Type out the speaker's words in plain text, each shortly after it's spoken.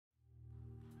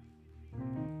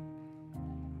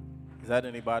that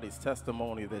anybody's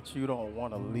testimony that you don't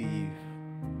want to leave?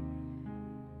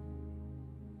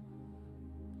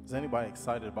 Is anybody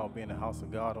excited about being in the house of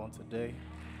God on today?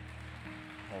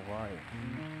 All right.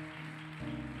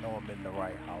 I know I'm in the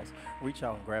right house. Reach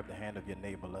out and grab the hand of your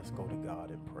neighbor. Let's go to God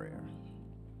in prayer.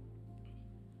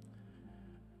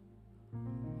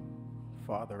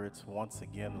 Father, it's once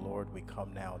again, Lord, we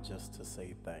come now just to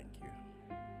say thank you.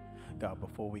 God,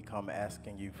 before we come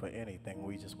asking you for anything,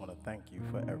 we just want to thank you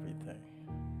for everything.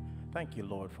 Thank you,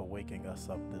 Lord, for waking us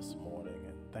up this morning,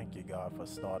 and thank you, God, for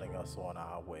starting us on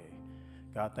our way.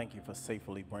 God, thank you for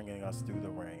safely bringing us through the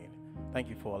rain. Thank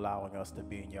you for allowing us to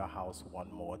be in your house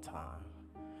one more time.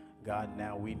 God,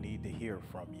 now we need to hear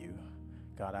from you.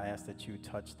 God, I ask that you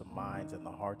touch the minds and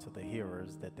the hearts of the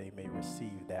hearers, that they may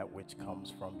receive that which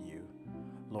comes from you.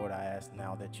 Lord, I ask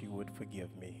now that you would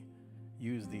forgive me.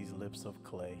 Use these lips of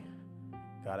clay.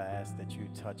 God, I ask that you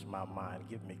touch my mind.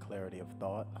 Give me clarity of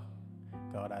thought.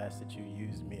 God, I ask that you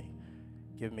use me.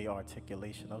 Give me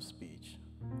articulation of speech.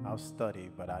 I've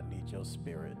studied, but I need your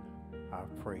spirit.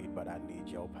 I've prayed, but I need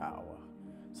your power.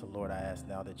 So, Lord, I ask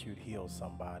now that you'd heal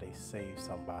somebody, save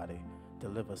somebody,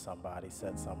 deliver somebody,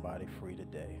 set somebody free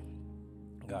today.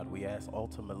 God, we ask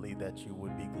ultimately that you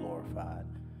would be glorified,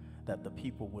 that the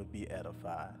people would be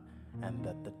edified, and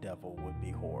that the devil would be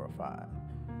horrified.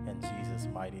 In Jesus'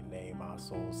 mighty name, our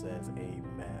soul says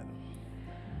amen.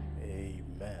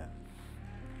 Amen.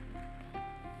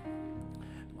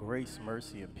 Grace,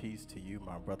 mercy, and peace to you,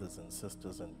 my brothers and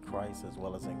sisters in Christ, as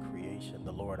well as in creation.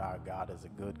 The Lord our God is a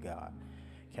good God.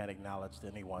 Can't acknowledge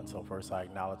anyone, so first I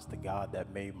acknowledge the God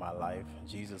that made my life,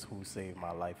 Jesus who saved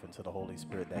my life, and to the Holy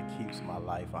Spirit that keeps my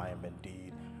life. I am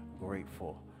indeed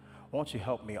grateful. Won't you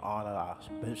help me honor our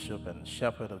bishop and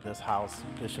shepherd of this house,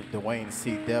 Bishop Dwayne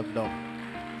C. Debnam.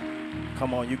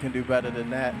 Come on, you can do better than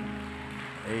that.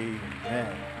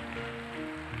 Amen.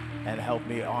 And help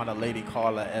me honor Lady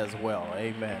Carla as well.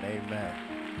 Amen, amen.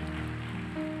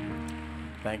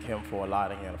 Thank him for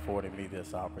allowing and affording me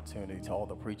this opportunity. To all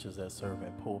the preachers that serve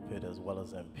in pulpit as well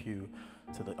as in pew,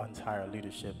 to the entire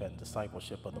leadership and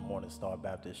discipleship of the Morning Star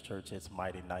Baptist Church, it's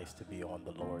mighty nice to be on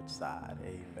the Lord's side.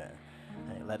 Amen.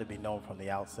 And let it be known from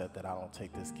the outset that I don't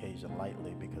take this occasion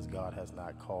lightly, because God has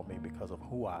not called me because of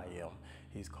who I am.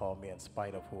 He's called me in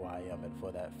spite of who I am, and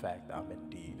for that fact, I'm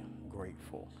indeed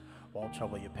grateful. Won't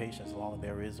trouble your patience long.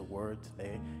 There is a word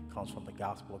today. It comes from the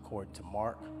Gospel according to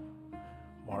Mark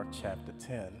chapter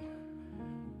 10,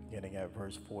 beginning at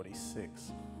verse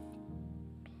 46.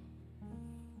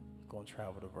 Going to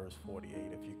travel to verse 48.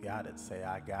 If you got it, say,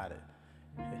 I got it.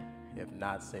 If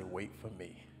not, say, wait for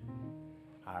me.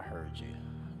 I heard you.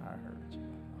 I heard you.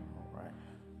 All right.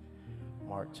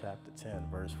 Mark chapter 10,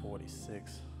 verse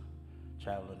 46,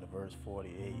 traveling to verse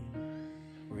 48,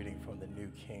 reading from the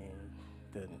New King,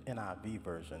 the NIV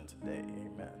version today.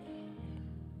 Amen.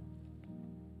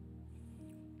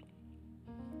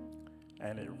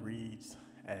 And it reads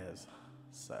as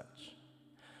such.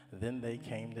 Then they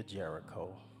came to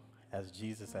Jericho, as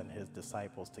Jesus and his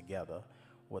disciples together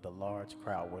with a large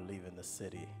crowd were leaving the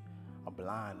city. A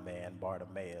blind man,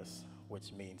 Bartimaeus,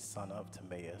 which means son of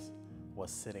Timaeus,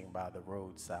 was sitting by the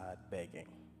roadside begging.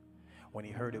 When he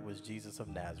heard it was Jesus of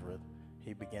Nazareth,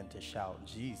 he began to shout,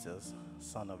 Jesus,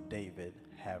 son of David,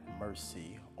 have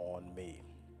mercy on me.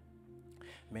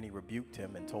 Many rebuked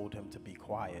him and told him to be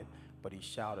quiet, but he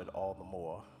shouted all the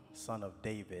more, Son of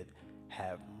David,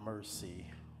 have mercy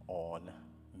on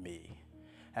me.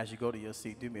 As you go to your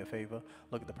seat, do me a favor.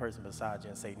 Look at the person beside you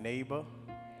and say, neighbor,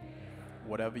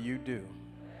 whatever you do,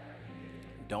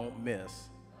 don't miss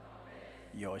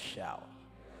your shout.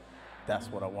 That's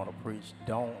what I want to preach.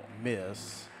 Don't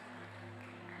miss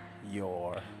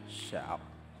your shout.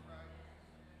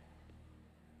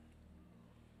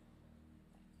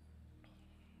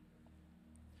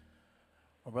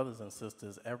 My brothers and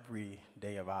sisters, every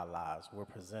day of our lives, we're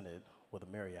presented with a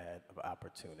myriad of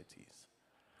opportunities.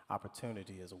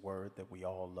 Opportunity is a word that we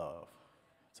all love.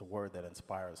 It's a word that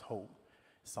inspires hope.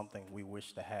 It's something we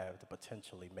wish to have to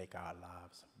potentially make our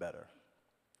lives better.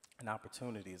 An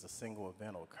opportunity is a single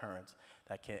event or occurrence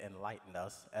that can enlighten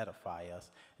us, edify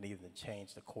us, and even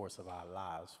change the course of our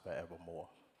lives forevermore.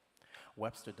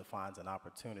 Webster defines an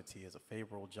opportunity as a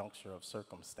favorable juncture of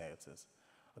circumstances,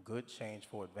 a good change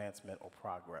for advancement or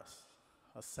progress,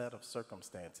 a set of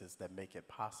circumstances that make it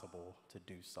possible to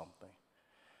do something.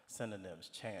 Synonyms: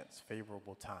 chance,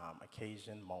 favorable time,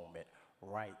 occasion, moment,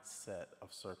 right set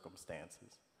of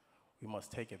circumstances. We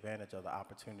must take advantage of the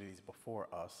opportunities before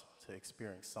us to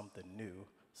experience something new,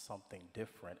 something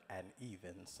different, and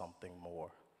even something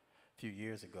more. A few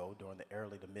years ago, during the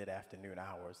early to mid-afternoon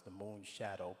hours, the moon's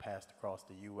shadow passed across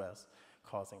the U.S.,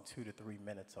 causing 2 to 3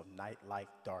 minutes of night-like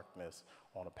darkness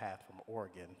on a path from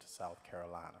Oregon to South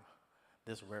Carolina.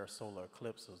 This rare solar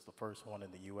eclipse was the first one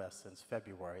in the U.S. since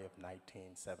February of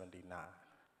 1979.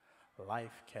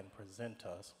 Life can present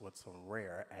us with some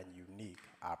rare and unique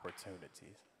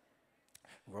opportunities.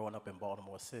 Growing up in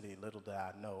Baltimore City, little did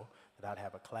I know that I'd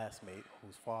have a classmate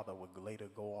whose father would later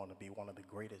go on to be one of the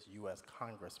greatest U.S.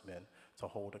 congressmen to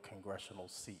hold a congressional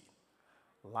seat.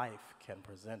 Life can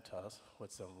present us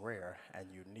with some rare and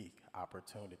unique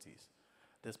opportunities.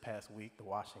 This past week, the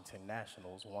Washington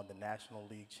Nationals won the National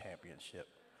League Championship,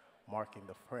 marking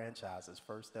the franchise's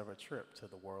first ever trip to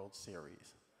the World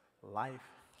Series. Life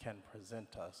can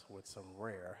present us with some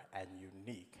rare and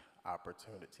unique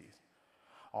opportunities.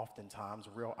 Oftentimes,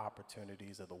 real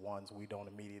opportunities are the ones we don't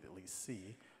immediately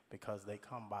see because they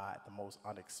come by at the most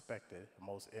unexpected,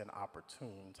 most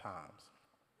inopportune times.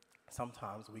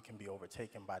 Sometimes we can be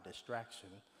overtaken by distraction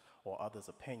or others'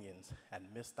 opinions and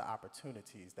miss the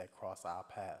opportunities that cross our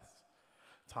paths.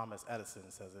 Thomas Edison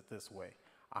says it this way: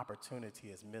 opportunity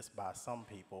is missed by some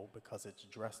people because it's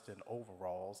dressed in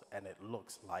overalls and it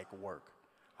looks like work.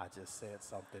 I just said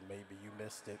something, maybe you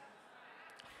missed it.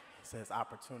 He says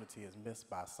opportunity is missed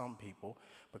by some people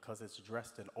because it's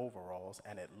dressed in overalls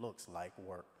and it looks like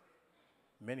work.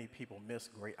 Many people miss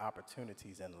great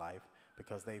opportunities in life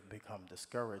because they've become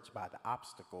discouraged by the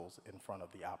obstacles in front of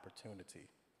the opportunity.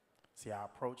 See, our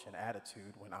approach and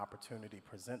attitude when opportunity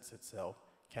presents itself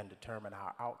can determine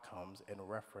our outcomes in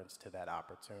reference to that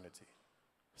opportunity.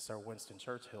 Sir Winston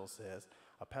Churchill says,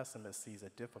 "A pessimist sees a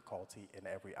difficulty in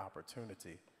every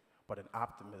opportunity, but an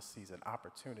optimist sees an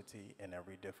opportunity in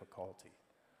every difficulty."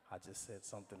 I just said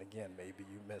something again, maybe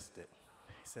you missed it.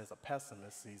 He says a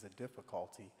pessimist sees a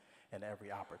difficulty in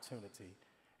every opportunity,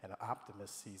 and an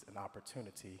optimist sees an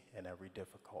opportunity in every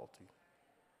difficulty.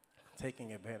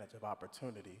 Taking advantage of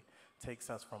opportunity takes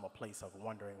us from a place of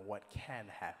wondering what can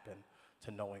happen to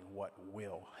knowing what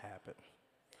will happen.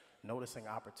 Noticing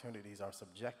opportunities are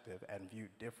subjective and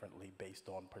viewed differently based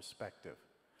on perspective.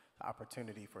 The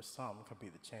opportunity for some could be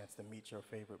the chance to meet your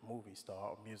favorite movie star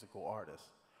or musical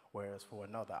artist, whereas for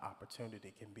another,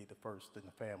 opportunity can be the first in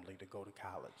the family to go to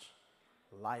college.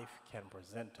 Life can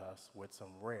present us with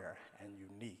some rare and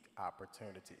unique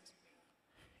opportunities.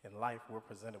 In life, we're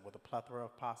presented with a plethora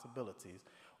of possibilities,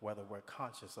 whether we're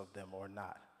conscious of them or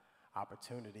not.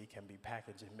 Opportunity can be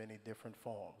packaged in many different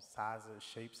forms, sizes,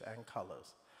 shapes, and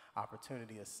colors.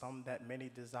 Opportunity is some that many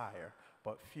desire,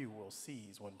 but few will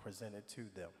seize when presented to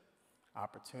them.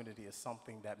 Opportunity is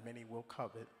something that many will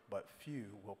covet, but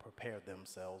few will prepare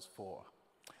themselves for.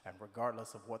 And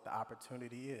regardless of what the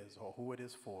opportunity is or who it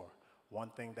is for,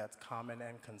 one thing that's common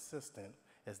and consistent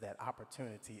is that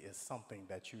opportunity is something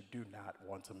that you do not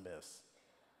want to miss.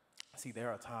 See,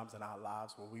 there are times in our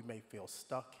lives where we may feel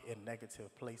stuck in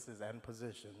negative places and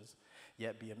positions,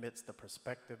 yet be amidst the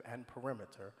perspective and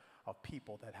perimeter of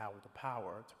people that have the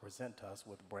power to present us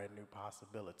with brand new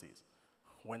possibilities.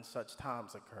 When such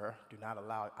times occur, do not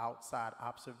allow outside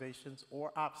observations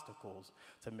or obstacles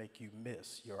to make you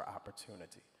miss your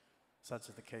opportunity. Such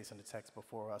is the case in the text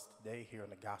before us today. Here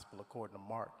in the Gospel according to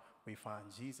Mark, we find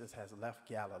Jesus has left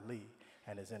Galilee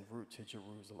and is en route to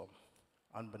Jerusalem.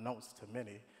 Unbeknownst to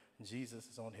many, Jesus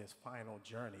is on his final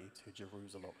journey to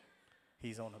Jerusalem.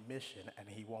 He's on a mission and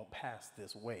he won't pass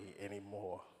this way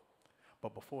anymore.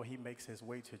 But before he makes his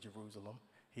way to Jerusalem,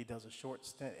 he does a short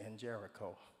stint in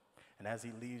Jericho. And as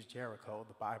he leaves Jericho,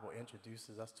 the Bible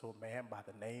introduces us to a man by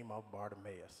the name of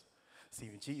Bartimaeus. See,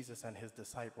 Jesus and his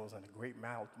disciples and a great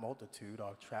multitude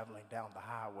are traveling down the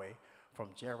highway from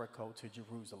Jericho to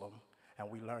Jerusalem,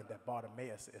 and we learn that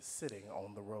Bartimaeus is sitting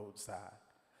on the roadside.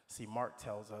 See, Mark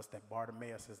tells us that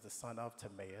Bartimaeus is the son of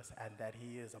Timaeus and that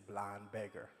he is a blind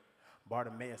beggar.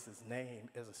 Bartimaeus' name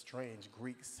is a strange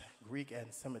Greek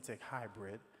and Semitic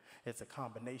hybrid. It's a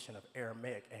combination of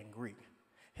Aramaic and Greek.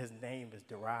 His name is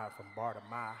derived from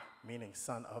Bartimaeus, meaning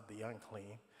son of the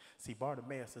unclean. See,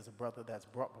 Bartimaeus is a brother that's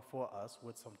brought before us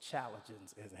with some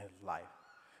challenges in his life.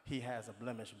 He has a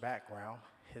blemished background.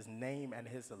 His name and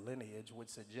his lineage would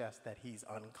suggest that he's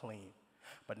unclean.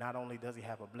 But not only does he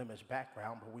have a blemished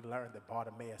background, but we learn that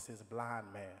Bartimaeus is a blind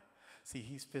man. See,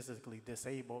 he's physically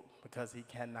disabled because he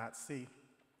cannot see.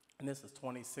 And this is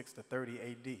 26 to 30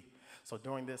 AD. So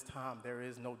during this time, there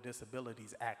is no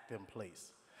Disabilities Act in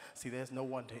place. See, there's no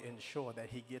one to ensure that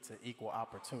he gets an equal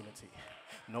opportunity.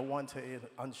 No one to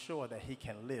ensure that he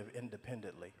can live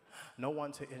independently. No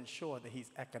one to ensure that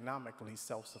he's economically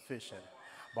self-sufficient.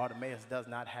 Bartimaeus does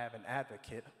not have an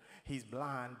advocate. He's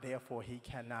blind, therefore he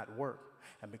cannot work.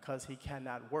 And because he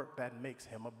cannot work, that makes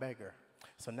him a beggar.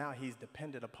 So now he's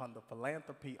dependent upon the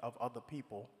philanthropy of other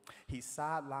people. He's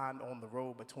sidelined on the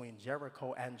road between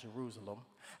Jericho and Jerusalem,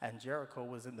 and Jericho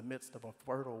was in the midst of a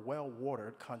fertile,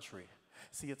 well-watered country.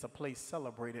 See, it's a place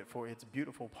celebrated for its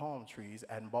beautiful palm trees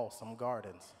and balsam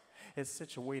gardens. It's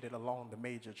situated along the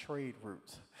major trade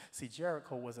routes. See,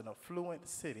 Jericho was an affluent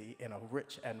city in a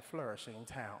rich and flourishing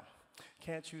town.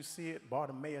 Can't you see it?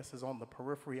 Bartimaeus is on the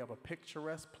periphery of a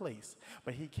picturesque place,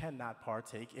 but he cannot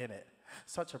partake in it.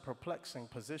 Such a perplexing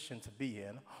position to be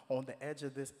in, on the edge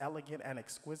of this elegant and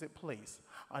exquisite place,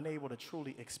 unable to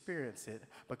truly experience it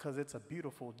because it's a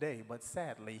beautiful day, but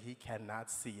sadly he cannot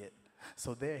see it.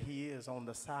 So there he is on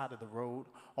the side of the road,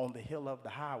 on the hill of the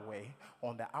highway,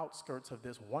 on the outskirts of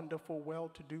this wonderful,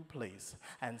 well-to-do place,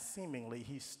 and seemingly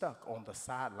he's stuck on the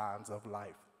sidelines of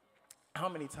life. How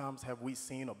many times have we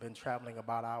seen or been traveling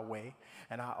about our way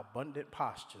and our abundant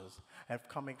postures and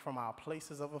coming from our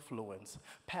places of affluence,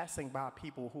 passing by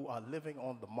people who are living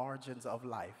on the margins of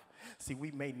life? See,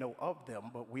 we may know of them,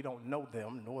 but we don't know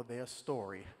them nor their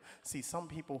story. See, some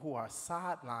people who are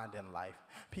sidelined in life,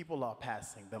 people are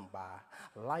passing them by.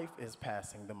 Life is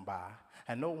passing them by,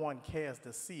 and no one cares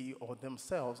to see or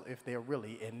themselves if they're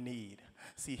really in need.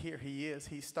 See, here he is.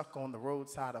 He's stuck on the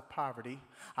roadside of poverty,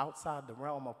 outside the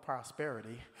realm of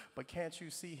prosperity. But can't you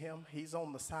see him? He's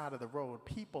on the side of the road.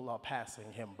 People are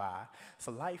passing him by.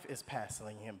 So life is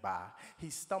passing him by.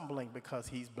 He's stumbling because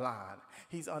he's blind.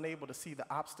 He's unable to see the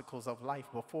obstacles of life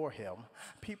before him.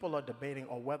 People are debating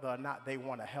on whether or not they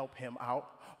want to help him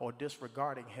out or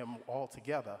disregarding him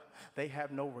altogether. They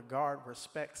have no regard,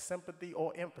 respect, sympathy,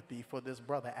 or empathy for this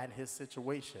brother and his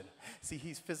situation. See,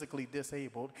 he's physically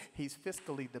disabled. He's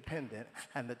fiscally dependent,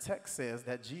 and the text says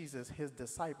that Jesus, his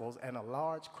disciples, and a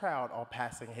large crowd are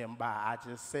passing him by. I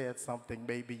just said something,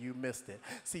 maybe you missed it.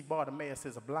 See, Bartimaeus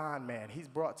is a blind man. He's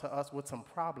brought to us with some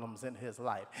problems in his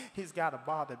life. He's got a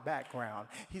bothered background.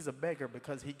 He's a beggar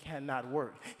because he cannot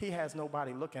work. He has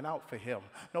nobody looking out for him.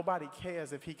 Nobody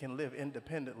cares if he can live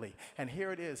independently. And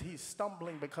here it is. He's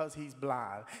stumbling because he's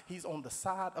blind. He's on the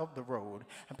side of the road,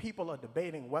 and people are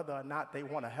debating whether or not they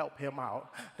want to help him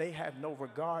out. They have no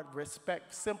regard,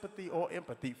 respect, sympathy, or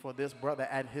empathy for this brother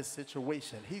and his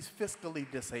situation. He's fiscally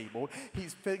disabled.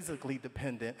 He's physically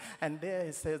dependent. And there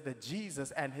it says that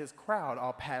Jesus and his crowd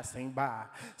are passing by.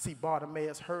 See,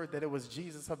 Bartimaeus heard that it was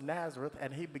Jesus of Nazareth,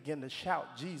 and he began to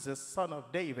shout, "Jesus, Son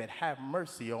of David, have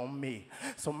mercy on me."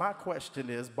 So my question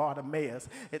is, Bartimaeus,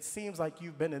 it seems like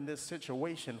you've been in this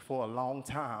situation for a long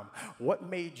time. What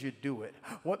made you do it?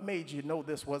 What made you know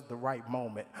this was the right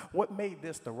moment? What made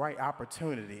this the right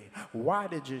opportunity? Why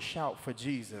did you shout for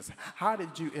Jesus? How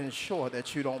did you ensure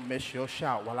that you don't miss your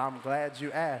shout? Well, I'm glad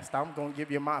you asked. I'm going to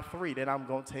give you my 3, then I'm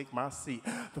going to take my seat.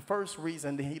 The first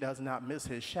reason that he does not miss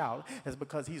his shout is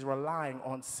because he's relying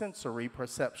on sensory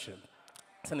perception.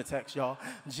 It's in the text, y'all.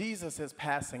 Jesus is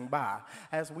passing by.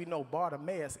 As we know,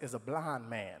 Bartimaeus is a blind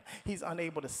man. He's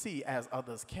unable to see as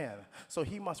others can. So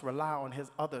he must rely on his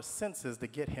other senses to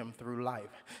get him through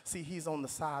life. See, he's on the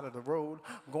side of the road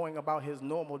going about his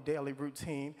normal daily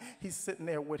routine. He's sitting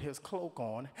there with his cloak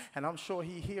on, and I'm sure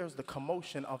he hears the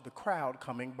commotion of the crowd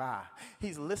coming by.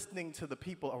 He's listening to the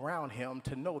people around him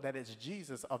to know that it's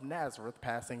Jesus of Nazareth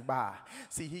passing by.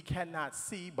 See, he cannot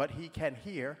see, but he can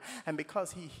hear, and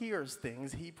because he hears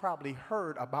things, he probably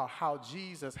heard about how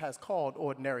Jesus has called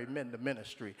ordinary men to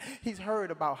ministry. He's heard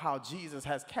about how Jesus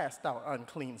has cast out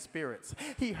unclean spirits.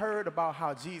 He heard about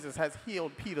how Jesus has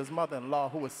healed Peter's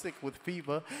mother-in-law who was sick with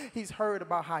fever. He's heard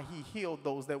about how he healed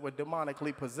those that were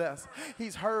demonically possessed.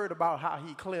 He's heard about how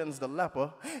he cleansed the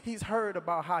leper. He's heard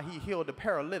about how he healed the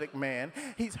paralytic man.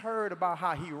 He's heard about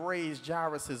how he raised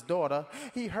Jairus' daughter.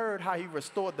 He heard how he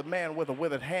restored the man with a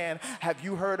withered hand. Have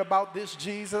you heard about this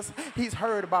Jesus? He's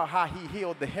heard about how he healed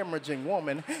the hemorrhaging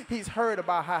woman. He's heard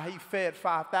about how he fed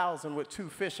 5,000 with 2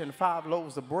 fish and 5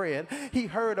 loaves of bread. He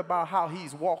heard about how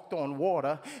he's walked on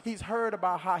water. He's heard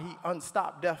about how he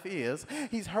unstopped deaf ears.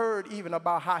 He's heard even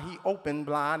about how he opened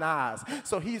blind eyes.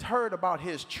 So he's heard about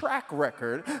his track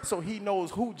record, so he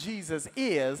knows who Jesus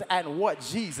is and what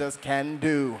Jesus can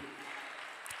do.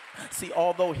 See,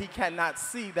 although he cannot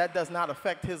see, that does not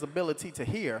affect his ability to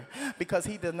hear, because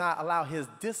he does not allow his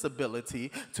disability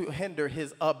to hinder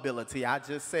his ability. I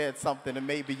just said something and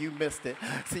maybe you missed it.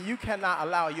 See, you cannot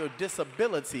allow your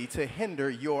disability to hinder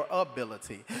your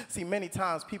ability. See, many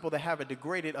times people that have a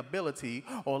degraded ability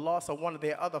or loss of one of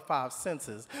their other 5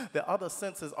 senses, the other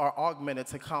senses are augmented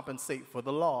to compensate for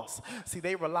the loss. See,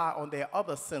 they rely on their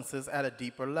other senses at a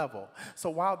deeper level. So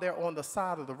while they're on the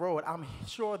side of the road, I'm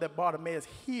sure that Bartimaeus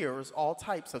hears hears all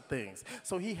types of things.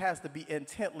 So he has to be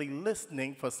intently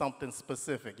listening for something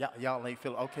specific. Y'all ain't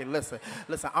feeling, okay, listen,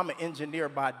 I'm an engineer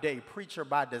by day, preacher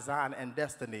by design and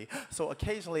destiny. So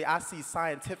occasionally I see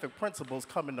scientific principles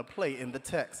come into play in the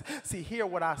text. See, here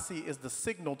what I see is the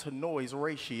signal to noise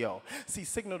ratio. See,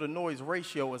 signal to noise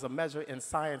ratio is a measure in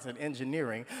science and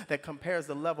engineering that compares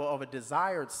the level of a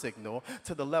desired signal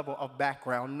to the level of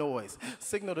background noise.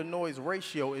 Signal to noise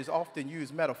ratio is often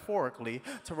used metaphorically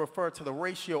to refer to the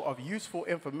ratio of useful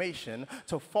information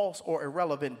to false or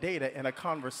irrelevant data in a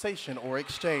conversation or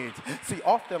exchange. See,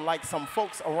 often like some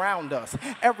folks around us,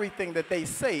 everything that they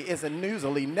say isn't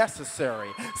usually necessary.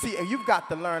 See, you've got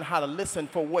to learn how to listen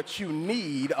for what you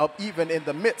need even in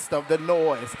the midst of the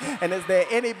noise. And is there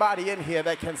anybody in here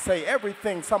that can say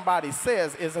everything somebody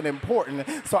says isn't important,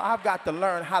 so I've got to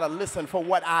learn how to listen for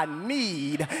what I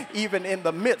need even in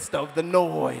the midst of the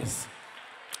noise?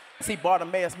 See,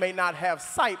 Bartimaeus may not have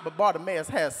sight, but Bartimaeus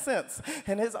has sense,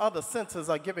 and his other senses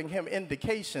are giving him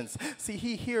indications. See,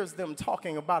 he hears them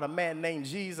talking about a man named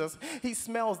Jesus. He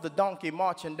smells the donkey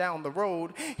marching down the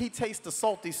road. He tastes the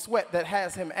salty sweat that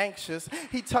has him anxious.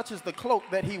 He touches the cloak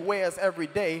that he wears every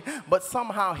day, but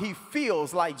somehow he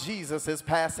feels like Jesus is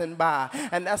passing by.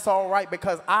 And that's all right,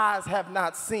 because eyes have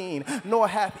not seen, nor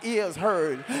hath ears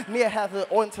heard, neither hath it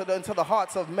entered into the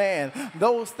hearts of man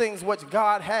those things which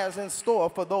God has in store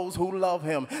for those who love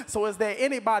him. So is there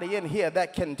anybody in here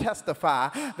that can testify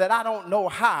that I don't know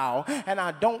how and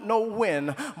I don't know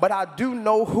when, but I do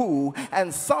know who,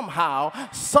 and somehow,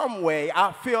 some way,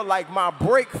 I feel like my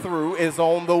breakthrough is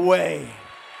on the way?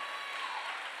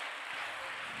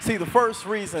 See, the first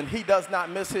reason he does not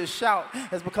miss his shout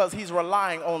is because he's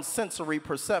relying on sensory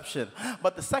perception.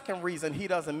 But the second reason he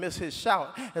doesn't miss his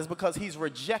shout is because he's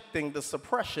rejecting the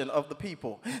suppression of the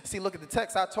people. See, look at the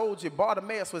text. I told you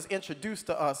Bartimaeus was introduced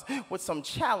to us with some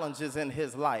challenges in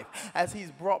his life. As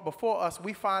he's brought before us,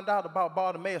 we find out about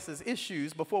Bartimaeus'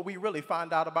 issues before we really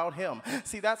find out about him.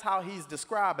 See, that's how he's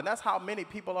described, and that's how many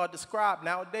people are described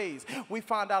nowadays. We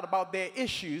find out about their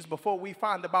issues before we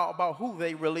find about who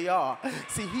they really are.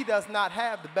 See, he does not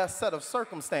have the best set of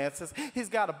circumstances. He's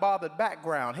got a bothered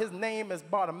background. His name is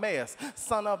Bartimaeus,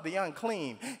 son of the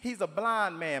unclean. He's a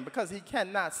blind man because he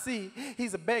cannot see.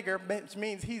 He's a beggar, which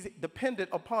means he's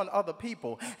dependent upon other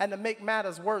people. And to make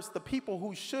matters worse, the people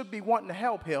who should be wanting to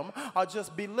help him are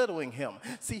just belittling him.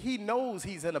 See, he knows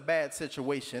he's in a bad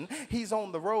situation. He's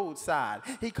on the roadside.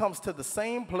 He comes to the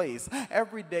same place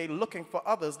every day looking for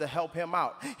others to help him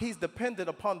out. He's dependent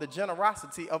upon the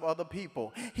generosity of other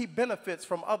people. He benefits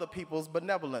from other people's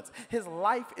benevolence. His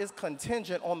life is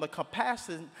contingent on the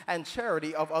compassion and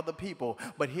charity of other people.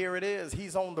 But here it is.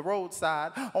 He's on the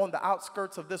roadside, on the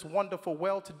outskirts of this wonderful,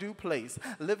 well-to-do place,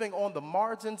 living on the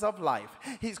margins of life.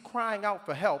 He's crying out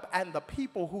for help, and the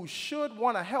people who should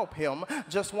want to help him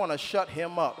just want to shut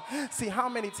him up. See, how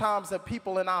many times are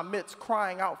people in our midst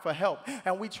crying out for help,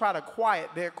 and we try to quiet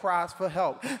their cries for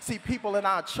help? See, people in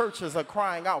our churches are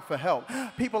crying out for help.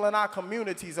 People in our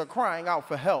communities are crying out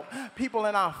for help. People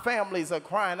in our families are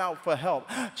crying out for help.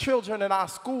 Children in our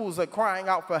schools are crying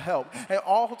out for help. And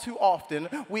all too often,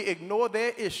 we ignore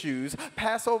their issues,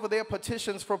 pass over their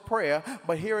petitions for prayer.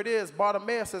 But here it is,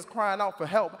 Bartimaeus is crying out for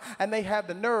help, and they have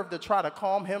the nerve to try to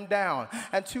calm him down.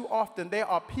 And too often, there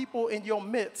are people in your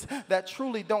midst that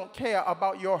truly don't care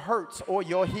about your hurts or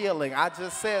your healing. I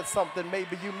just said something,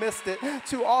 maybe you missed it.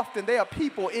 Too often, there are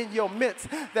people in your midst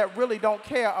that really don't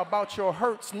care about your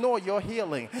hurts nor your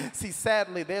healing. See,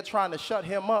 sadly, they're trying to shut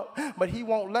him up, but he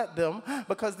won't let them,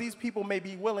 because these people may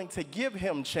be willing to give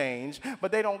him change,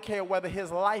 but they don't care whether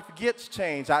his life gets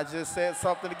changed. I just said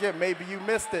something again. Maybe you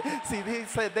missed it. See, he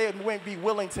said they wouldn't be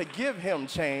willing to give him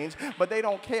change, but they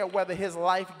don't care whether his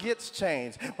life gets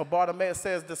changed. But Bartimaeus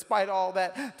says, despite all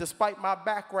that, despite my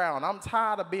background, I'm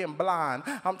tired of being blind.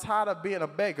 I'm tired of being a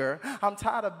beggar. I'm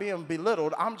tired of being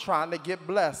belittled. I'm trying to get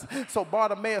blessed. So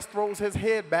Bartimaeus throws his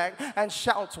head back and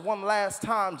shouts one last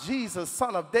time, Jesus,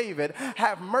 son of David,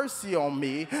 have mercy on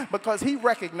me, because he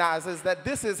recognizes that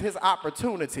this is his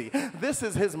opportunity. This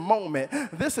is his moment.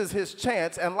 This is his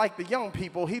chance. And like the young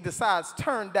people, he decides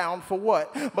turn down for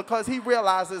what? Because he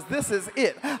realizes this is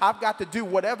it. I've got to do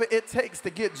whatever it takes to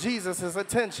get Jesus'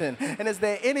 attention. And is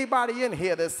there anybody in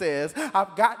here that says,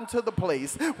 I've gotten to the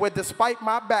place where despite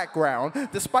my background,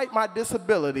 despite my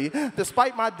disability,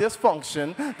 despite my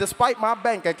dysfunction, despite my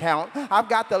bank account, I've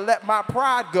got to let my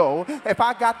pride go. If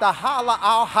I got to holler,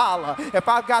 I'll holler. If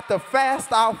I've got to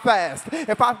fast, I'll fast.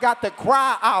 If I've got to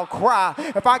cry, I'll cry.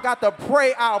 If I got to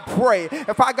pray, I'll pray.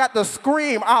 If I got to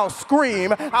scream, I'll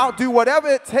scream. I'll do whatever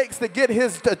it takes to get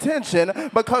his attention,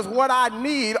 because what I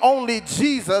need, only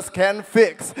Jesus can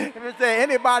fix. Is there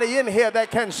anybody in here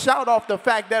that can shout off the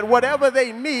fact that whatever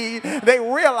they need, they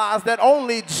realize that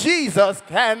only Jesus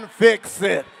can fix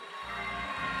it?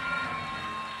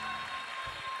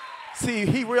 See,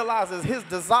 he realizes his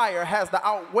desire has to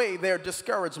outweigh their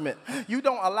discouragement. You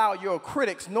don't allow your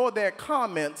critics nor their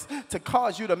comments to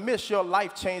cause you to miss your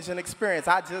life-changing experience.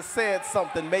 I just said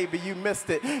something, maybe you missed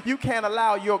it. You can't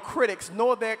allow your critics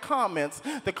nor their comments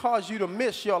to cause you to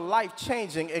miss your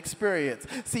life-changing experience.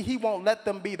 See, he won't let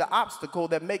them be the obstacle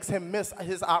that makes him miss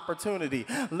his opportunity.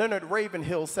 Leonard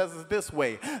Ravenhill says it this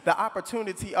way: the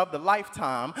opportunity of the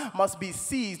lifetime must be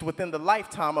seized within the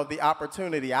lifetime of the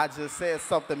opportunity. I just said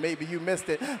something, maybe you missed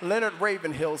it. Leonard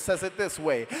Ravenhill says it this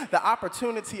way: the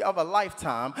opportunity of a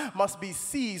lifetime must be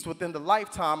seized within the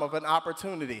lifetime of an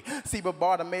opportunity. See, but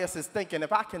Bartimaeus is thinking,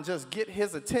 if I can just get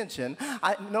his attention,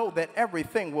 I know that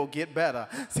everything will get better.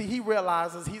 See, he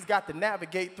realizes he's got to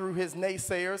navigate through his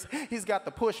naysayers. He's got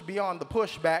to push beyond the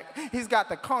pushback. He's got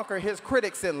to conquer his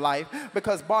critics in life,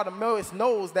 because Bartimaeus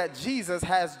knows that Jesus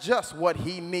has just what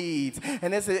he needs.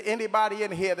 And is there anybody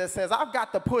in here that says, I've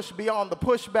got to push beyond the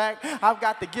pushback, I've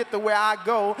got to get to where I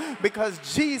go, because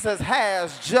Jesus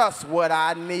has just what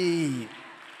I need?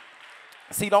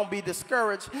 See, don't be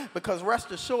discouraged, because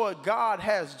rest assured, God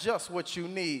has just what you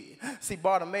need. See,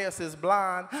 Bartimaeus is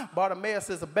blind. Bartimaeus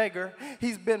is a beggar.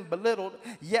 He's been belittled,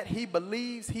 yet he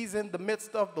believes he's in the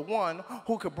midst of the one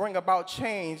who could bring about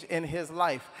change in his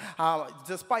life.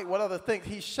 Despite what others think,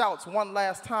 he shouts one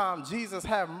last time, Jesus,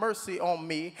 have mercy on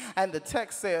me. And the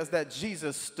text says that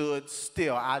Jesus stood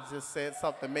still. I just said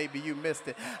something, maybe you missed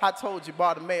it. I told you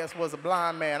Bartimaeus was a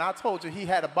blind man. I told you he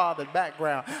had a bothered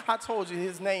background. I told you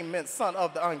his name meant son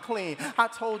of the unclean. I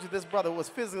told you this brother was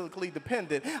physically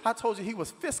dependent. I told you he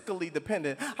was fiscally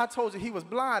dependent. I told you he was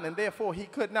blind and therefore he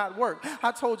could not work.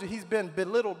 I told you he's been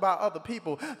belittled by other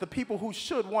people. The people who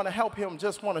should want to help him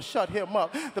just want to shut him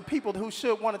up. The people who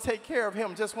should want to take care of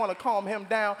him just want to calm him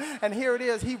down. And here it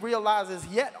is, he realizes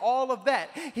yet all of that,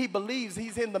 he believes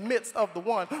he's in the midst of the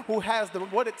one who has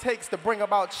what it takes to bring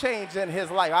about change in his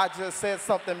life. I just said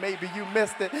something, maybe you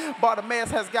missed it.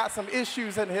 Bartimaeus has got some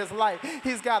issues in his life.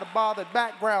 He's got a bothered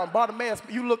background. Bartimaeus,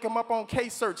 you look him up on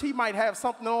case search, he might have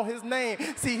something on his name.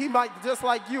 See, he might just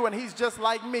like you and he's just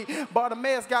like me.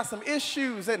 Bartimaeus got some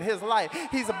issues in his life.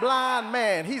 He's a blind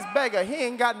man. He's beggar. He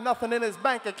ain't got nothing in his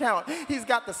bank account. He's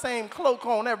got the same cloak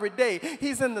on every day.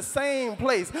 He's in the same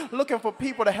place looking for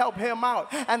people to help him out.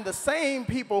 And the same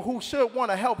people who should want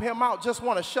to help him out just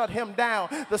want to shut him down.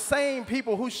 The same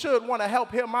people who should want to help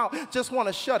him out just want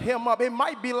to shut him up. It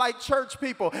might be like church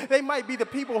people. They might be the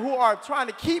people who are trying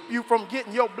to keep you from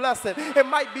getting your blessing. It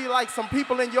might be like some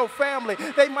people in your family.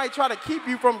 They might try to keep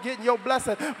you from getting your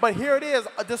blessing. But here it is.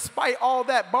 Despite all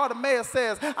that, Bartimaeus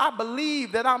says, I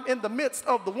believe that I'm in the midst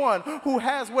of the one who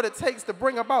has what it takes to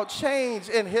bring about change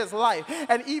in his life.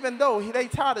 And even though they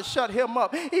try to shut him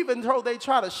up, even though they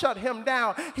try to shut him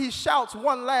down, he shouts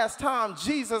one last time,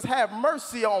 Jesus, have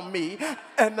mercy on me.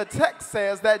 And the text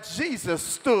says that Jesus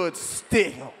stood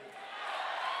still.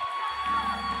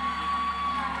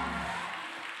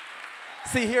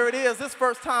 See, here it is, this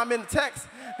first time in the text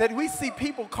that we see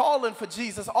people calling for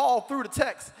Jesus all through the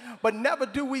text, but never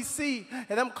do we see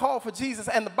them call for Jesus,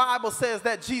 and the Bible says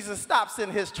that Jesus stops in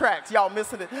his tracks. Y'all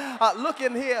missing it? Look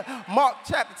in here, Mark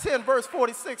chapter 10, verse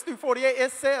 46 through 48,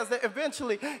 it says that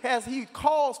eventually as he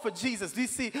calls for Jesus, we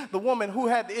see the woman who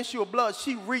had the issue of blood,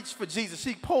 she reached for Jesus,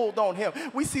 she pulled on him.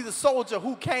 We see the soldier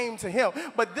who came to him,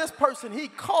 but this person, he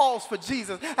calls for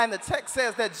Jesus, and the text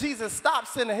says that Jesus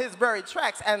stops in his very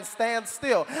tracks and stands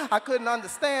still. I couldn't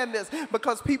understand this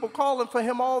because people calling for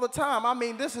him all the time. I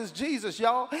mean, this is Jesus,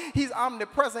 y'all. He's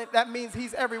omnipresent. That means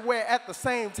he's everywhere at the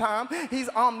same time. He's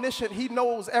omniscient. He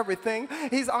knows everything.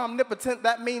 He's omnipotent.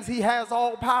 That means he has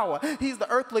all power. He's the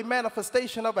earthly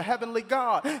manifestation of a heavenly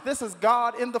God. This is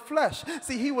God in the flesh.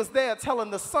 See, he was there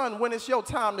telling the sun when it's your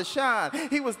time to shine.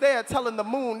 He was there telling the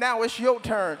moon, now it's your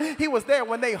turn. He was there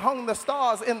when they hung the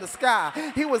stars in the sky.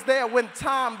 He was there when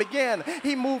time began.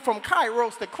 He moved from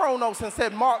Kairos to Chronos and and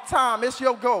said, Mark time, it's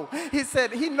your go. He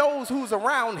said he knows who's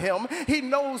around him. He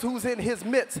knows who's in his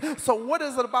midst. So what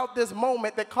is it about this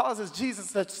moment that causes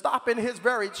Jesus to stop in his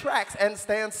very tracks and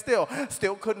stand still?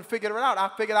 Still couldn't figure it out. I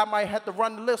figured I might have to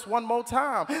run the list one more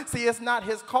time. See, it's not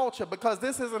his culture, because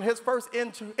this isn't his first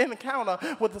encounter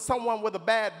with someone with a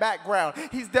bad background.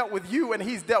 He's dealt with you and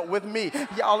he's dealt with me.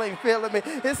 Y'all ain't feeling me.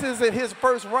 This isn't his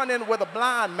first run-in with a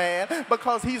blind man,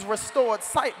 because he's restored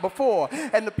sight before,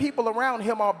 and the people around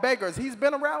him are beggars. He's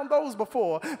been around those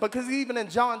before, because even in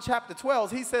John chapter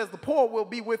 12, he says the poor will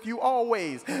be with you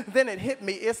always. Then it hit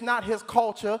me. It's not his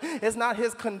culture. It's not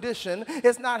his condition.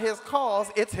 It's not his cause.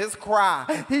 It's his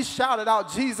cry. He shouted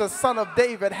out, Jesus, Son of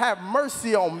David, have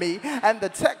mercy on me. And the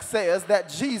text says that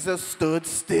Jesus stood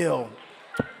still.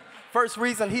 First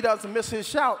reason he doesn't miss his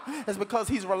shout is because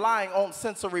he's relying on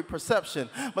sensory perception.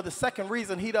 But the second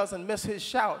reason he doesn't miss his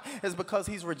shout is because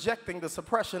he's rejecting the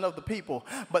suppression of the people.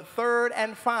 But third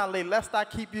and finally, lest I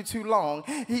keep you too long,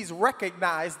 he's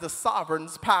recognized the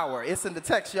sovereign's power. It's in the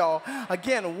text, y'all.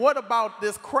 Again, what about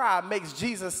this cry makes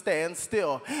Jesus stand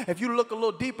still? If you look a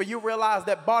little deeper, you realize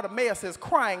that Bartimaeus is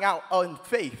crying out in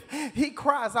faith. He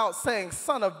cries out saying,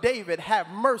 Son of David, have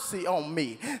mercy on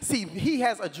me. See, he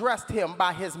has addressed him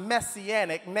by his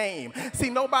messianic name.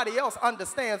 See, nobody else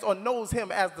understands or knows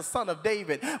him as the Son of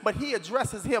David, but he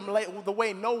addresses him the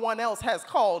way no one else has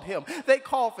called him. They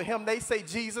call for him, they say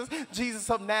Jesus, Jesus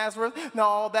of Nazareth.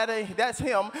 No, that's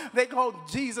him. They call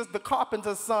Jesus the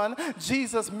carpenter's son,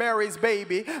 Jesus Mary's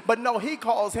baby, but no, he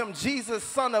calls him Jesus,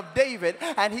 Son of David,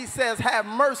 and he says, have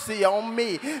mercy on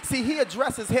me. See, he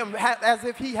addresses him as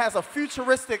if he has a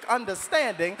futuristic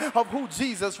understanding of who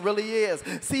Jesus really is.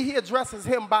 See, he addresses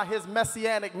him by his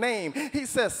messianic name. He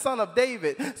says, Son of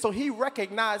David. So he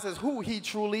recognizes who he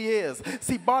truly is.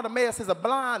 See, Bartimaeus is a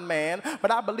blind man, but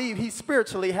I believe he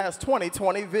spiritually has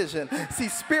 20/20 vision. See,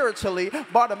 spiritually,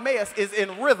 Bartimaeus is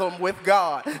in rhythm with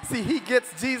God. See, he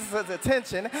gets Jesus'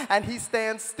 attention and he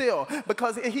stands still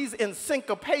because he's in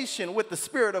syncopation with the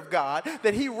Spirit of God,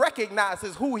 that he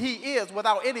recognizes who he is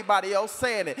without anybody else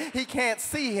saying it. He can't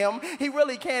see him. He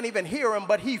really can't even hear him,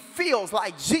 but he feels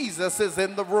like Jesus is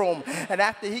in the room. And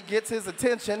after he gets his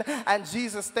attention, and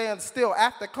Jesus stands still,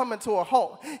 after coming to a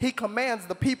halt, he commands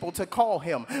the people to call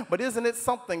him. But isn't it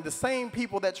something? The same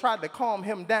people that tried to calm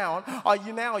him down are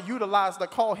now utilized to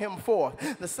call him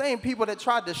forth. The same people that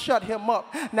tried to shut him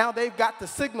up, now they've got the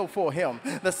signal for him.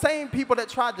 The same people that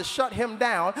tried to shut him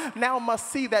down now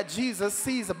must see that Jesus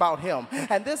sees about him.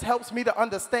 And this helps me to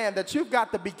understand that you've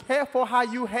got to be careful how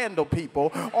you handle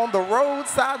people on the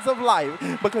roadsides of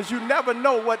life, because you never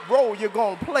know what role you're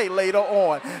going to play later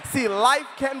on. See, life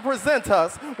can present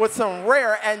us with some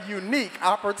rare and unique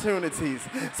opportunities.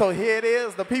 So here it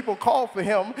is. The people call for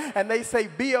him and they say,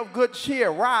 be of good cheer,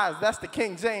 rise. That's the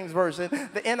King James Version.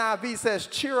 The NIV says,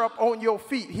 cheer up on your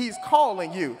feet. He's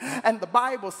calling you. And the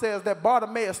Bible says that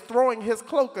Bartimaeus, throwing his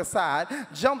cloak aside,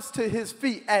 jumps to his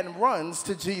feet and runs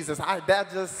to Jesus.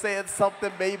 That just said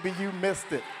something. Maybe you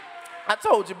missed it. I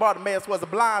told you Bartimaeus was a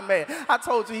blind man. I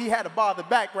told you he had a bothered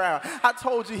background. I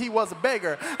told you he was a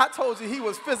beggar. I told you he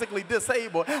was physically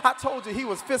disabled. I told you he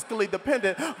was fiscally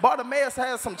dependent. Bartimaeus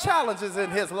has some challenges in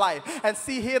his life. And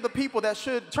see, here the people that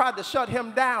tried to shut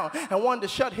him down and wanted to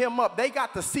shut him up, they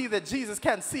got to see that Jesus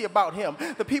can see about him.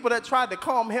 The people that tried to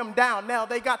calm him down, now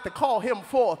they got to call him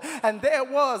forth. And there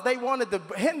was, they wanted to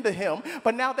hinder him,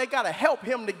 but now they got to help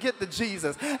him to get to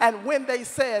Jesus. And when they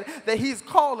said that he's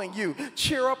calling you,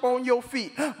 cheer up on your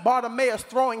feet, Bartimaeus,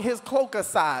 throwing his cloak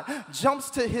aside, jumps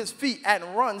to his feet and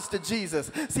runs to Jesus.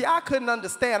 See, I couldn't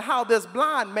understand how this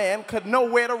blind man could know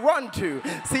where to run to.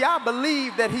 See, I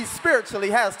believe that he spiritually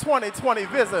has 20/20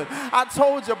 vision. I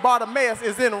told you Bartimaeus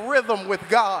is in rhythm with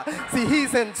God. See,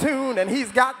 he's in tune and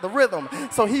he's got the rhythm.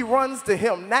 So he runs to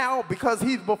him now because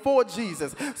he's before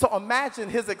Jesus. So imagine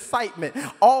his excitement,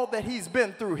 all that he's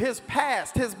been through, his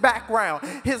past, his background.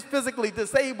 He's physically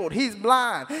disabled, he's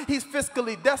blind, he's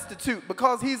fiscally destitute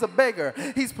because he's a beggar.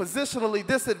 He's positionally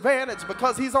disadvantaged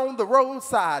because he's on the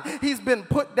roadside. He's been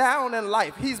put down in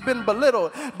life. He's been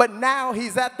belittled, but now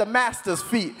he's at the master's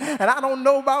feet. And I don't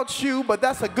know about you, but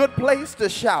that's a good place to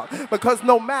shout, because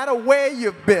no matter where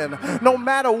you've been, no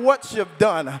matter what you've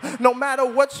done, no matter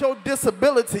what your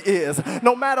disability is,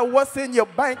 no matter what's in your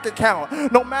bank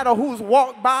account, no matter who's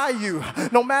walked by you,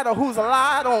 no matter who's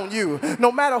lied on you,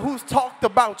 no matter who's talked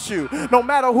about you, no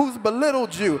matter who's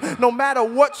belittled you, no matter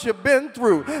what you've you've been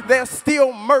through, there's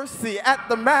still mercy at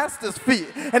the Master's feet.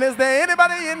 And is there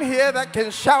anybody in here that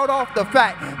can shout off the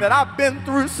fact that I've been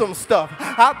through some stuff,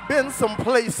 I've been some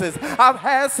places, I've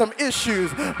had some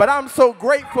issues, but I'm so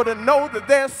grateful to know that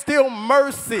there's still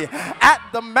mercy at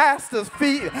the Master's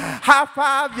feet? High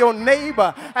five your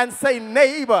neighbor and say,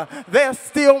 neighbor, there's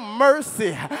still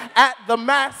mercy at the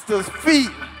Master's feet.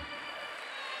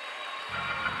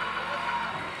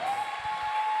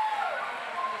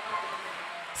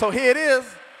 So here it is.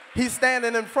 He's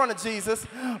standing in front of Jesus,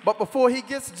 but before he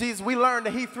gets to Jesus, we learn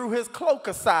that he threw his cloak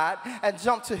aside and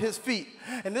jumped to his feet.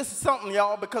 And this is something,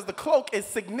 y'all, because the cloak is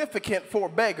significant for a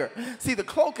beggar. See, the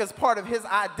cloak is part of his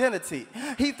identity.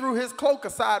 He threw his cloak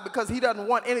aside because he doesn't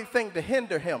want anything to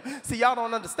hinder him. See, y'all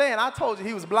don't understand. I told you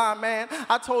he was a blind man.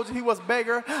 I told you he was a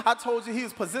beggar. I told you he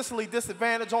was positionally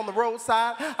disadvantaged on the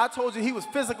roadside. I told you he was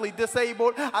physically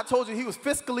disabled. I told you he was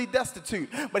fiscally destitute.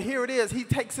 But here it is. He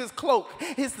takes his cloak.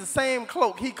 It's the same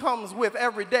cloak he comes with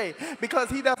every day because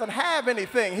he doesn't have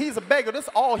anything. He's a beggar. This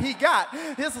is all he got.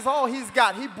 This is all he's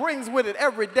got. He brings with it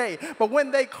every day. But when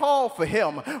they call for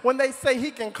him, when they say he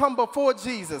can come before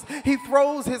Jesus, he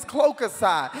throws his cloak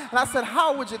aside. And I said,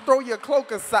 how would you throw your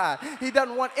cloak aside? He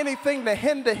doesn't want anything to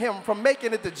hinder him from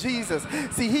making it to Jesus.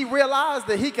 See, he realized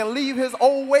that he can leave his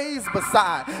old ways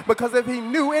beside, because if he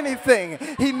knew anything,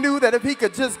 he knew that if he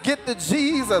could just get to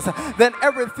Jesus, then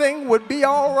everything would be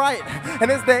all right.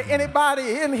 And is there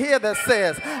anybody in here that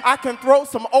says, I can throw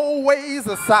some old ways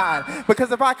aside,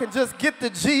 because if I can just get to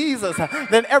Jesus,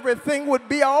 then everything would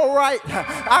be all right.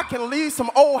 I can leave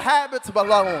some old habits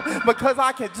alone, because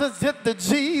I can just get to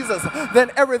Jesus,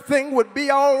 then everything would be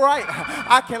all right.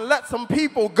 I can let some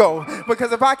people go,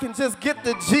 because if I can just get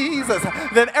to Jesus,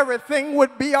 then everything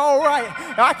would be all right.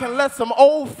 I can let some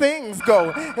old things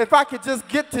go. If I could just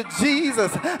get to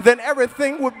Jesus, then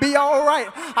everything would be all right.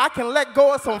 I can let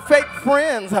go of some fake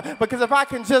friends, because if I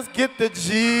can just get to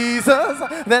Jesus,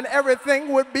 then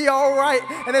everything would be all right.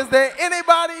 And is there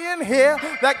anybody in here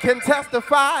that can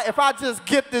testify, if I just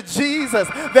get to Jesus,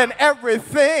 then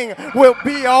everything will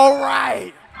be all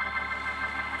right?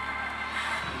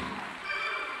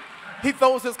 He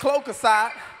throws his cloak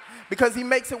aside because he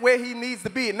makes it where he needs to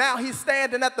be. And now he's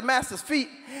standing at the Master's feet.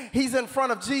 He's in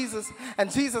front of Jesus, and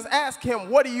Jesus asks him,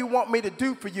 what do you want me to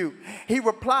do for you? He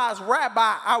replies, Rabbi,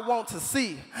 I want to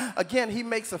see. Again, he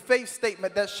makes a faith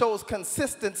statement that shows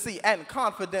consistency and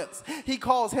confidence. He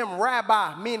calls him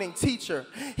Rabbi, meaning teacher.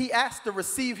 He asked to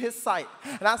receive his sight.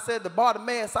 And I said to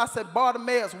Bartimaeus,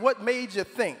 Bartimaeus, what made you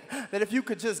think that if you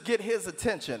could just get his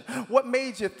attention? What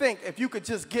made you think if you could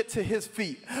just get to his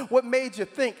feet? What made you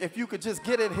think if you could just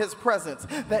get in his presence,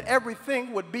 that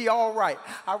everything would be all right?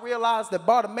 I realized that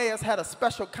Bartimaeus had a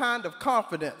special kind of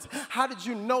confidence. How did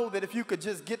you know that if you could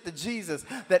just get to Jesus,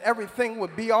 that everything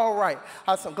would be all right?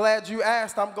 I'm glad you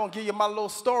asked. I'm going to give you my little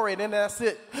story, and then that's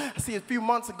it. See, a few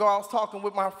months ago, I was talking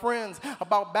with my friends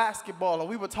about basketball, and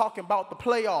we were talking about the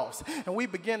playoffs, and we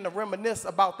began to reminisce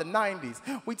about the 90s.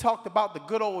 We talked about the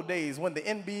good old days when the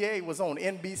NBA was on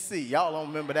NBC. Y'all don't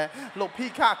remember that? Little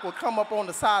peacock would come up on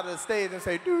the side of the stage and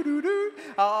say, doo-doo-doo.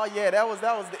 Oh, yeah, that was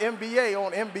the NBA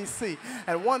on NBC.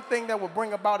 And one thing that would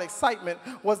bring about excitement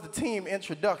was the team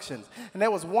introductions. And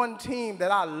there was one team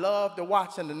that I loved to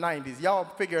watch in the 90s. Y'all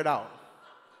figure it out.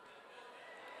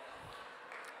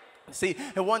 See,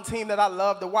 and one team that I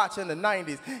loved to watch in the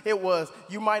 90s, it was,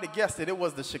 you might have guessed it, it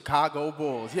was the Chicago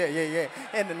Bulls. Yeah.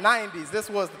 In the 90s, this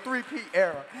was the three-peat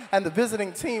era, and the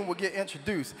visiting team would get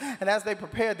introduced. And as they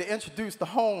prepared to introduce the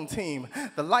home team,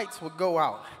 the lights would go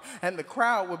out, and the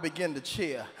crowd would begin to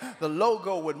cheer. The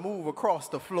logo would move across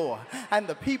the floor, and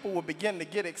the people would begin to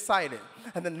get excited,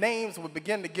 and the names would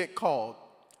begin to get called.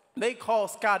 They called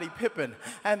Scottie Pippen,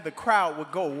 and the crowd would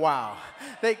go wild.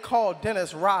 They called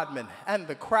Dennis Rodman, and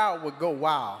the crowd would go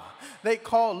wild. They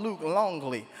called Luke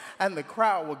Longley, and the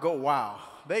crowd would go wild.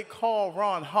 They called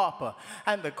Ron Harper,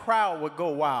 and the crowd would go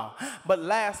wild. But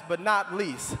last but not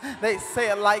least, they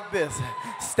say it like this: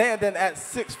 standing at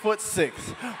 6'6"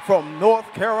 from North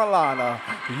Carolina,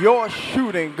 your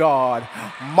shooting guard,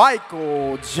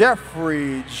 Michael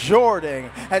Jeffrey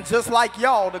Jordan. And just like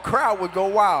y'all, the crowd would go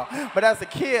wild. But as a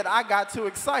kid, I got too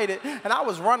excited, and I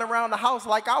was running around the house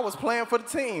like I was playing for the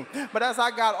team. But as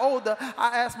I got older,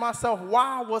 I asked myself,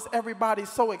 why was everybody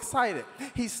so excited?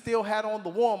 He still had on the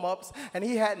warm-ups, and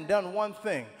he hadn't done one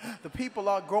thing. The people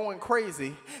are growing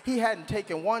crazy. He hadn't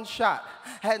taken one shot,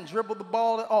 hadn't dribbled the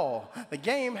ball at all. The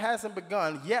game hasn't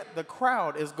begun, yet the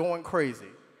crowd is going crazy.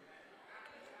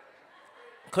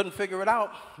 Couldn't figure it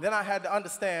out. Then I had to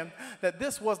understand that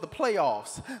this was the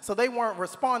playoffs. So they weren't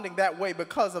responding that way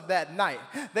because of that night.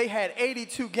 They had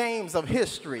 82 games of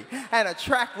history and a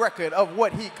track record of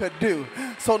what he could do.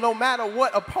 So no matter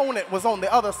what opponent was on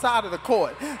the other side of the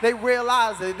court, they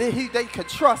realized that they could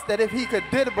trust that if he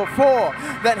did it before,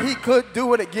 that he could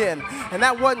do it again. And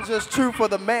that wasn't just true for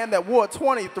the man that wore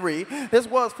 23. This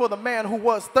was for the man who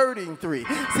was 33.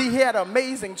 See, he had an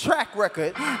amazing track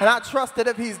record, and I trust that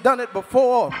if he's done it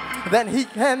before, then he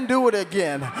can do it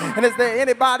again. And is there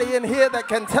anybody in here that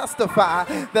can testify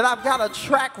that I've got a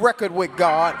track record with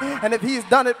God, and if he's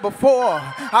done it before,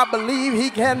 I believe he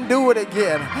can do it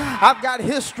again. I've got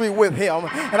history with him,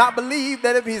 and I believe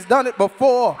that if he's done it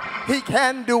before, he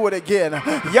can do it again.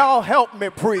 Y'all help me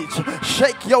preach.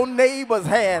 Shake your neighbor's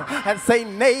hand and say,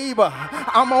 neighbor,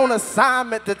 I'm on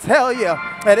assignment to tell you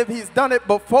that if he's done it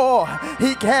before,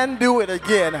 he can do it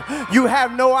again. You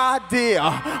have no idea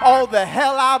all the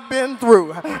hell I've been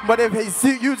through, but if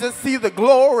you just see the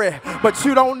glory, but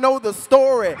you don't know the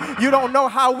story. You don't know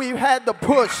how we've had to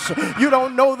push. You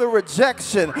don't know the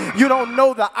rejection. You don't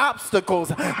know the obstacles,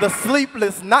 the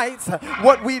sleepless nights.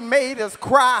 What we made us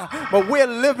cry, but we're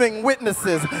living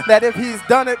witnesses that if he's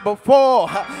done it before,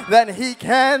 then he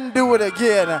can do it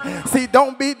again. See,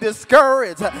 don't be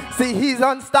discouraged. See, he's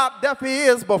unstopped deaf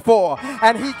ears before,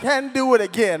 and he can do it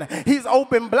again. He's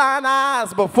opened blind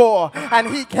eyes before, and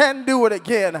he can do it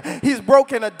again. He's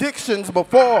broken addictions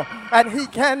before, and he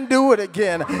can do it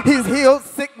again. He's healed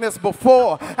sickness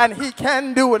before, and he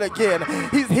can do it again.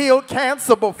 He's healed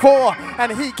cancer before,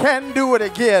 and he can do it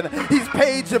again. He's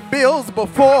paid your bills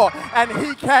before, and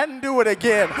he can do it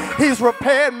again. He's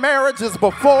repaired marriages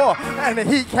before, and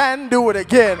he can do it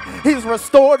again. He's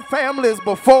restored families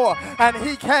before, and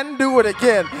he can do it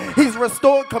again. He's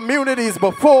restored communities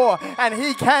before, and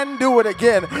he can do it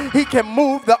again. He can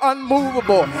move the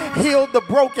unmovable, heal the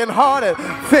brokenhearted,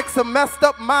 fix a messed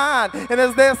up mind. And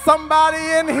is there somebody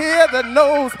in here that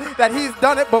knows that he's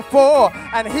done it before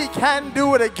and he can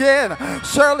do it again?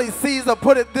 Shirley Caesar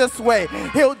put it this way: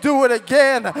 he'll do it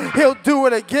again. He'll do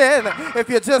it again. If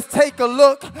you just take a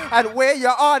look at where you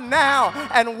are now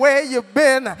and where you've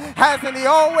been, hasn't he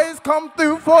always come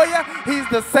through for you? He's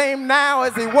the same now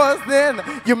as he was then.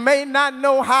 You may not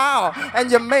know how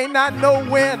and you may not know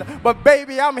when, but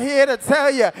baby, I'm here to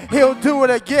tell you he'll do it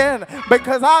again,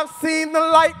 because I've seen the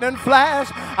lightning flash,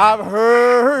 I've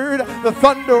heard the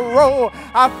thunder roll,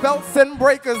 I've felt sin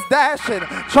breakers dashing,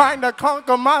 trying to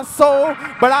conquer my soul,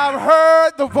 but I've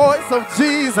heard the voice of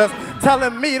Jesus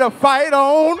telling me to fight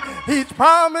on. He's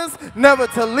promised never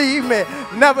to leave me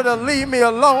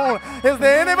alone. Is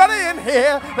there anybody in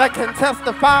here that can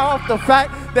testify off the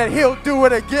fact that he'll do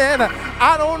it again?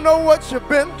 I don't know what you've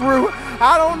been through.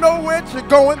 I don't know what you're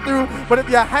going through, but if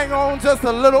you hang on just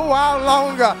a little while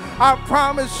longer, I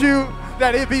promise you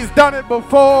that if he's done it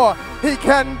before, he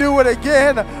can do it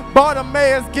again.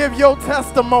 Bartimaeus, give your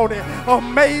testimony.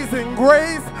 Amazing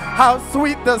grace, how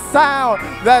sweet the sound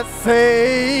that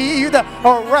saved a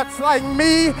wretch like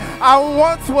me. I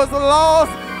once was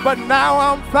lost, but now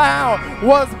I'm found.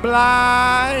 Was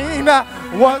blind,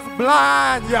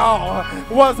 y'all.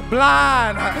 Was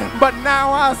blind, but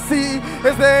now I see.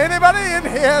 Is there anybody in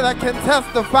here that can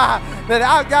testify that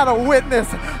I've got a witness?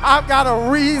 I've got a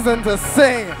reason to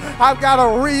sing. I've got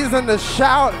a reason to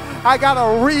shout. I got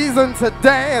a reason to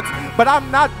dance, but I'm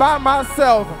not by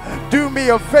myself. Do me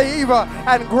a favor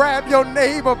and grab your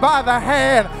neighbor by the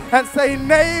hand and say,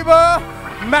 neighbor,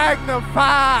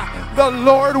 magnify the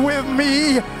Lord with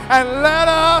me, and let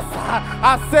us,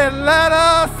 I said, let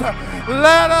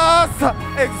us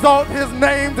exalt his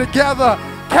name together.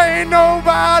 Can't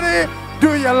nobody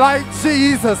do you like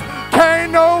Jesus.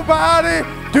 Can't nobody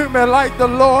do me like the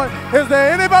Lord. Is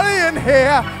there anybody in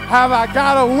here? Have I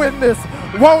got a witness?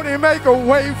 Won't he make a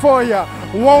way for you?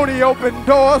 Won't he open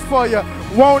doors for you?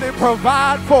 Won't he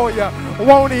provide for you?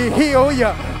 Won't he heal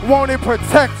you? Won't he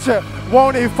protect you?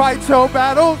 Won't he fight your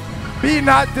battles? Be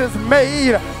not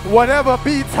dismayed. Whatever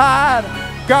betide,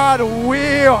 God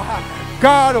will.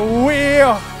 God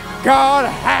will. God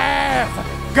has.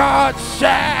 God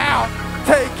shall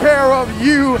take care of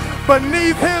you.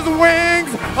 Beneath his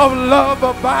wings of love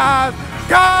abides.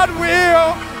 God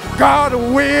will. God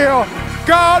will.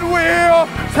 God will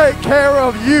take care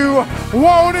of you.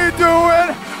 Won't he do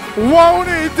it? Won't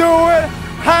he do it?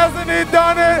 Hasn't he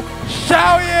done it?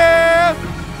 Shout yes.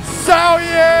 Shout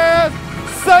yes.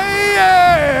 Say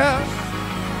yes.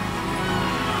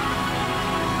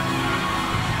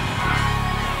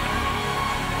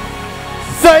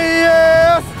 Say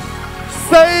yes.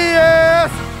 Say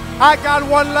yes. I got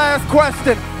one last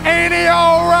question. Ain't he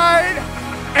all right?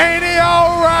 Ain't he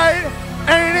all right?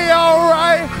 Ain't he all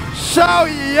right?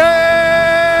 Shout yeah.